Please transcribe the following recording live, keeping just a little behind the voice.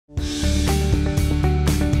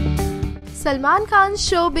Salman Khan's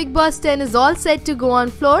show Bigg Boss 10 is all set to go on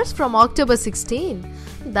floors from October 16.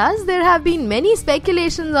 Thus, there have been many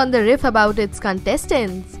speculations on the riff about its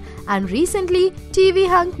contestants. And recently, TV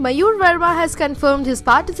hunk Mayur Verma has confirmed his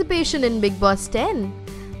participation in Bigg Boss 10.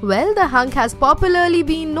 Well, the hunk has popularly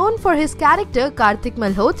been known for his character Kartik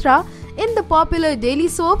Malhotra in the popular daily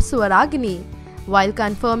soap Swaragini. While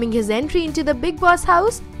confirming his entry into the Bigg Boss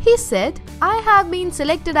house, he said, "I have been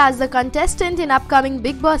selected as the contestant in upcoming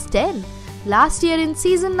Bigg Boss 10. Last year in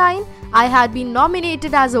season 9, I had been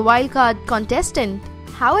nominated as a wildcard contestant.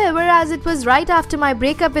 However, as it was right after my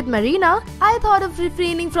breakup with Marina, I thought of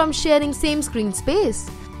refraining from sharing same screen space."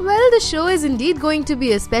 Well, the show is indeed going to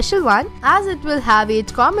be a special one, as it will have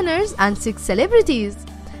 8 commoners and 6 celebrities.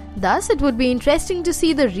 Thus, it would be interesting to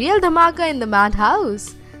see the real dhamaka in the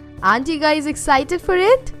madhouse. Aren't you guys excited for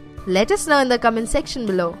it? Let us know in the comment section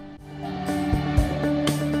below.